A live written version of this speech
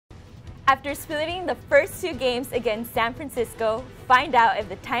After splitting the first 2 games against San Francisco, find out if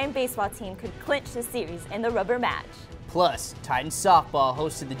the Titan baseball team could clinch the series in the rubber match. Plus, Titans softball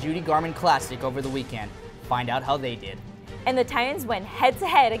hosted the Judy Garmin Classic over the weekend. Find out how they did. And the Titans went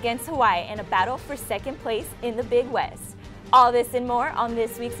head-to-head against Hawaii in a battle for second place in the Big West. All this and more on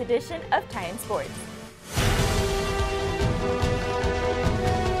this week's edition of Titan Sports.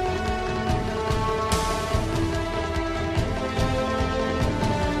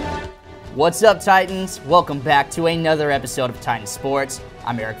 What's up, Titans? Welcome back to another episode of Titan Sports.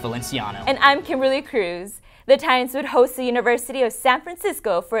 I'm Eric Valenciano. And I'm Kimberly Cruz. The Titans would host the University of San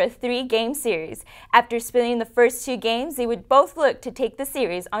Francisco for a 3-game series. After splitting the first 2 games, they would both look to take the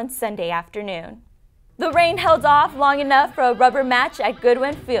series on Sunday afternoon. The rain held off long enough for a rubber match at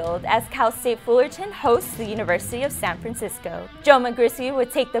Goodwin Field as Cal State Fullerton hosts the University of San Francisco. Joe McGrisky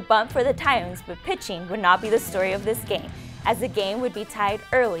would take the bump for the Titans, but pitching would not be the story of this game, as the game would be tied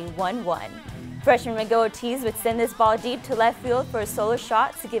early 1-1. Freshman Miguel Ortiz would send this ball deep to left field for a solo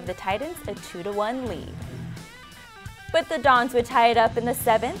shot to give the Titans a 2-1 lead. But the Dons would tie it up in the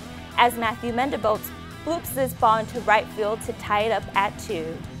 7th as Matthew Mendeboltz bloops this ball into right field to tie it up at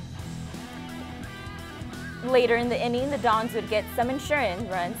 2. Later in the inning, the Dons would get some insurance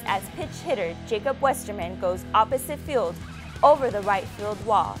runs as pitch hitter Jacob Westerman goes opposite field over the right field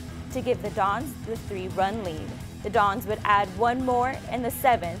wall to give the Dons the 3-run lead. The Dons would add 1 more in the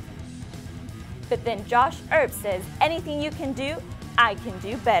 7th, but then Josh Earp says, "Anything you can do, I can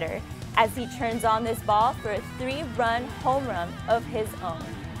do better," as he turns on this ball for a 3-run home run of his own.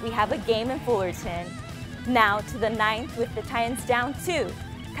 We have a game in Fullerton. Now to the 9th with the Titans down 2.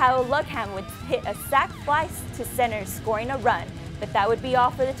 Kyle Luckham would hit a sac fly to center, scoring a run, but that would be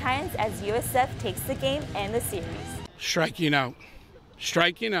all for the Titans as USF takes the game and the series. Striking out.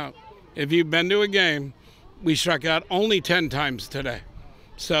 Striking out. If you've been to a game, we struck out only 10 times today.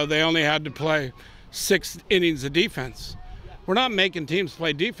 So they only had to play 6 innings of defense. We're not making teams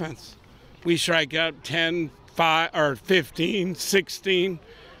play defense. We strike out 10, 5, or 15, 16.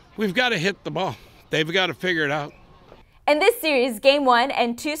 We've got to hit the ball. They've got to figure it out. In this series, Game 1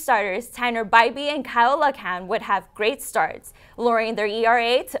 and 2 starters, Tyner Bybee and Kyle Luckham, would have great starts, lowering their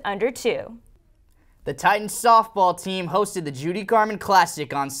ERA to under 2. The Titans softball team hosted the Judy Garmin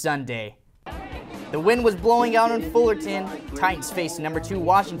Classic on Sunday. The wind was blowing out in Fullerton. Titans faced number 2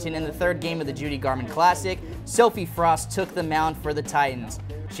 Washington in the 3rd game of the Judy Garmin Classic. Sophie Frost took the mound for the Titans.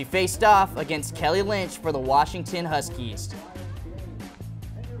 She faced off against Kelly Lynch for the Washington Huskies.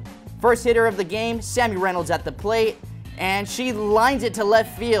 First hitter of the game, Sammy Reynolds at the plate, and she lines it to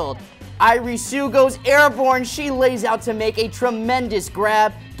left field. Irie Sue goes airborne. She lays out to make a tremendous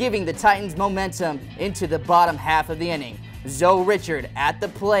grab, giving the Titans momentum into the bottom half of the inning. Zoe Richard at the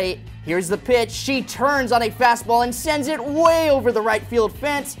plate. Here's the pitch. She turns on a fastball and sends it way over the right field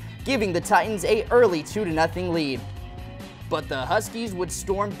fence, giving the Titans a early 2-0 lead. But the Huskies would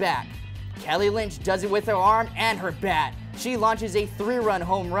storm back. Kelly Lynch does it with her arm and her bat. She launches a 3-run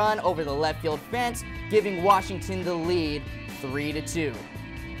home run over the left field fence, giving Washington the lead 3-2.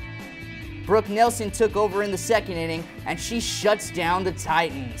 Brooke Nelson took over in the 2nd inning, and she shuts down the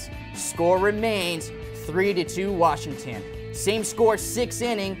Titans. Score remains 3-2 Washington. Same score, 6th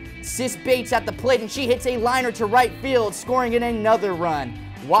inning. Sis Bates at the plate, and she hits a liner to right field, scoring in another run.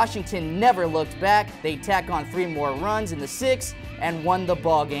 Washington never looked back. They tack on 3 more runs in the 6th and won the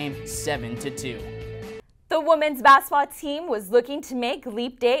ballgame 7-2. The women's basketball team was looking to make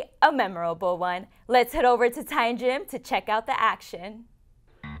Leap Day a memorable one. Let's head over to Titan Gym to check out the action.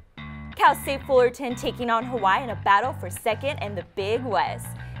 Cal State Fullerton taking on Hawaii in a battle for 2nd in the Big West.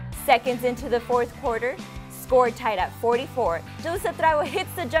 Seconds into the 4th quarter, score tied at 44. Julissa Traigo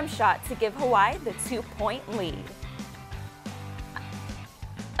hits the jump shot to give Hawaii the 2-point lead.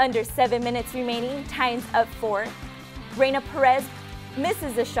 Under 7 minutes remaining, Titans up 4. Reina Perez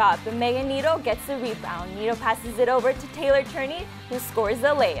misses the shot, but Megan Nito gets the rebound. Nito passes it over to Taylor Turney, who scores the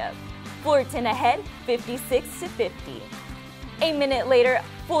layup. Fullerton ahead, 56-50. A minute later,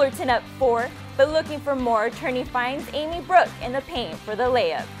 Fullerton up 4, but looking for more, Turney finds Amy Brooke in the paint for the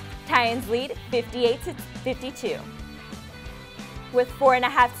layup. Titans lead 58-52. With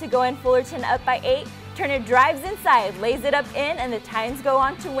 4.5 to go and Fullerton up by 8, Turner drives inside, lays it up in, and the Titans go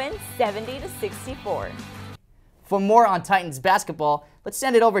on to win 70-64. For more on Titans basketball, let's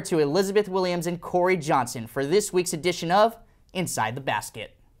send it over to Elizabeth Williams and Corey Johnson for this week's edition of Inside the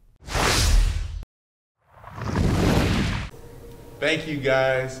Basket. Thank you,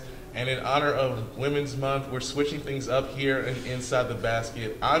 guys. And in honor of Women's Month, we're switching things up here in Inside the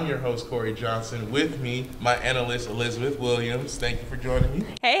Basket. I'm your host, Corey Johnson. With me, my analyst, Elizabeth Williams. Thank you for joining me.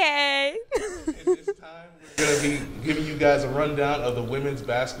 Hey, hey. And this time, we're Going to be giving you guys a rundown of the women's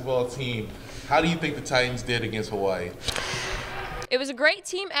basketball team. How do you think the Titans did against Hawaii? It was a great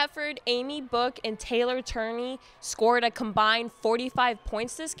team effort. Amy Book and Taylor Turney scored a combined 45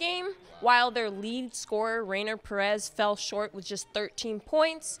 points this game, while their lead scorer, Rainer Perez, fell short with just 13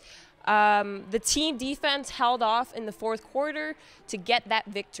 points. The team defense held off in the fourth quarter to get that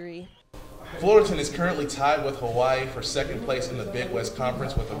victory. Fullerton is currently tied with Hawaii for second place in the Big West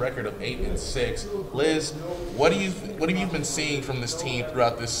Conference with a record of 8-6. Liz, what have you been seeing from this team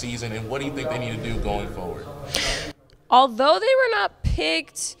throughout this season, and what do you think they need to do going forward? Although they were not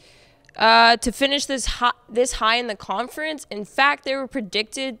picked to finish this high in the conference, in fact, they were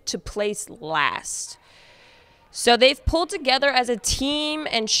predicted to place last. So they've pulled together as a team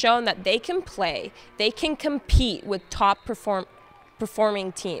and shown that they can play, they can compete with top performing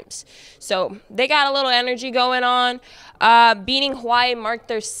teams. So they got a little energy going on. Beating Hawaii marked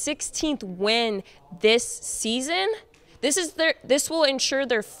their 16th win this season. This will ensure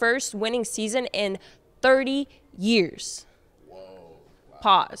their first winning season in 30 years. Whoa. Wow.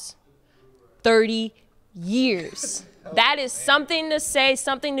 Pause. 30 years. That is something to say,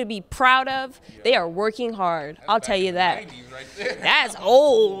 something to be proud of. They are working hard. I'll tell you that. Right, that's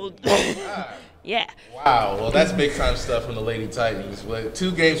old. Yeah. Wow. Well, that's big time stuff from the Lady Titans. With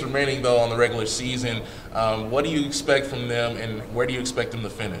 2 games remaining, though, on the regular season, what do you expect from them, and where do you expect them to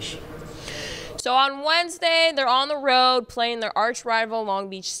finish? So on Wednesday, they're on the road playing their arch rival, Long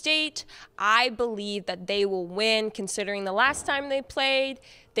Beach State. I believe that they will win, considering the last time they played,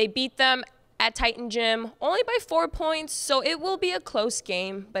 they beat them at Titan Gym only by 4 points. So it will be a close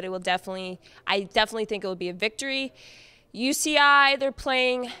game, but it will I definitely think it will be a victory. UCI, they're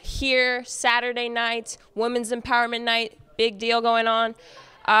playing here Saturday night, Women's Empowerment Night, big deal going on.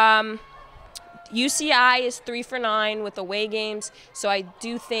 UCI is 3 for 9 with away games, so I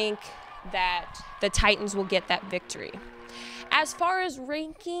do think that the Titans will get that victory. As far as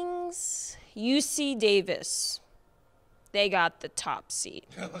rankings, UC Davis, they got the top seed.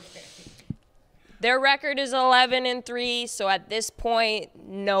 Okay. Their record is 11-3, so at this point,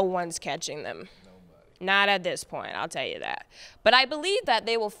 no one's catching them. Not at this point, I'll tell you that. But I believe that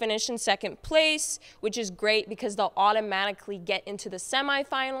they will finish in second place, which is great because they'll automatically get into the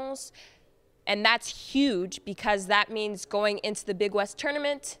semifinals. And that's huge because that means going into the Big West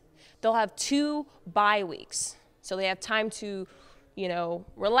tournament, they'll have 2 bye weeks. So they have time to,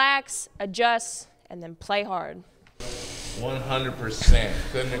 relax, adjust, and then play hard. 100%.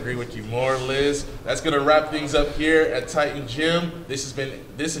 Couldn't agree with you more, Liz. That's going to wrap things up here at Titan Gym. This has been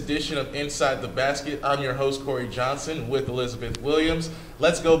this edition of Inside the Basket. I'm your host, Corey Johnson, with Elizabeth Williams.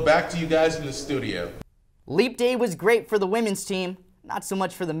 Let's go back to you guys in the studio. Leap Day was great for the women's team. Not so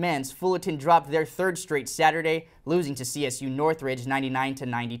much for the men's. Fullerton dropped their 3rd straight Saturday, losing to CSU Northridge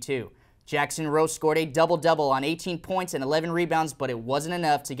 99-92. Jackson Rose scored a double-double on 18 points and 11 rebounds, but it wasn't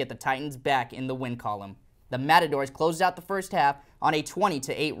enough to get the Titans back in the win column. The Matadors closed out the first half on a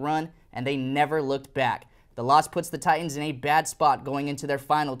 20-8 run, and they never looked back. The loss puts the Titans in a bad spot going into their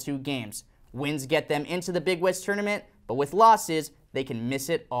final 2 games. Wins get them into the Big West tournament, but with losses, they can miss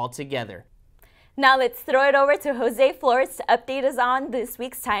it altogether. Now let's throw it over to Jose Flores to update us on this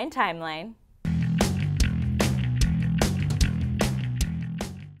week's Titan Timeline.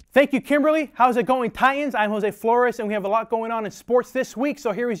 Thank you, Kimberly. How's it going, Titans? I'm Jose Flores, and we have a lot going on in sports this week,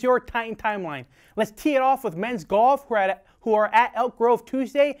 so here is your Titan Timeline. Let's tee it off with men's golf, who are at Elk Grove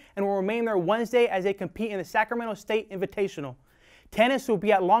Tuesday and will remain there Wednesday as they compete in the Sacramento State Invitational. Tennis will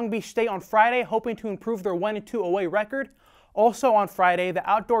be at Long Beach State on Friday, hoping to improve their 1-2 away record. Also on Friday, the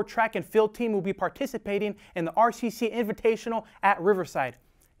outdoor track and field team will be participating in the RCC Invitational at Riverside.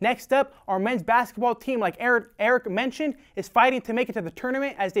 Next up, our men's basketball team, like Eric mentioned, is fighting to make it to the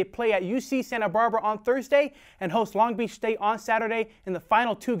tournament as they play at UC Santa Barbara on Thursday and host Long Beach State on Saturday in the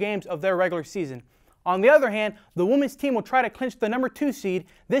final 2 games of their regular season. On the other hand, the women's team will try to clinch the number 2 seed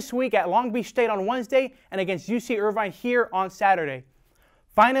this week at Long Beach State on Wednesday and against UC Irvine here on Saturday.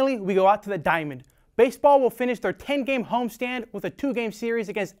 Finally, we go out to the Diamond. Baseball will finish their 10-game homestand with a 2-game series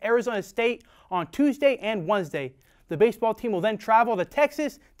against Arizona State on Tuesday and Wednesday. The baseball team will then travel to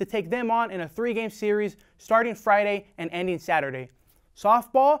Texas to take them on in a 3-game series starting Friday and ending Saturday.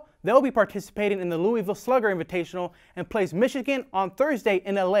 Softball, they'll be participating in the Louisville Slugger Invitational and plays Michigan on Thursday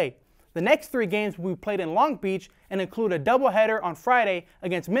in LA. The next 3 games will be played in Long Beach and include a doubleheader on Friday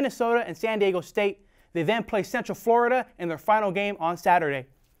against Minnesota and San Diego State. They then play Central Florida in their final game on Saturday.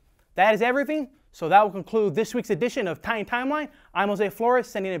 That is everything, so that will conclude this week's edition of Titan Timeline. I'm Jose Flores,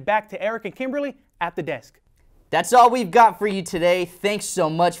 sending it back to Eric and Kimberly at the desk. That's all we've got for you today. Thanks so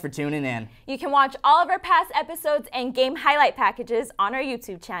much for tuning in. You can watch all of our past episodes and game highlight packages on our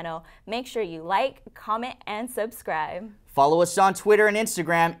YouTube channel. Make sure you like, comment, and subscribe. Follow us on Twitter and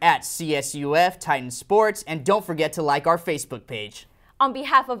Instagram at CSUF Titan Sports, and don't forget to like our Facebook page. On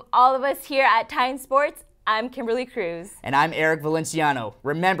behalf of all of us here at Titan Sports, I'm Kimberly Cruz. And I'm Eric Valenciano.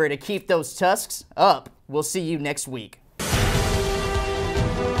 Remember to keep those tusks up. We'll see you next week.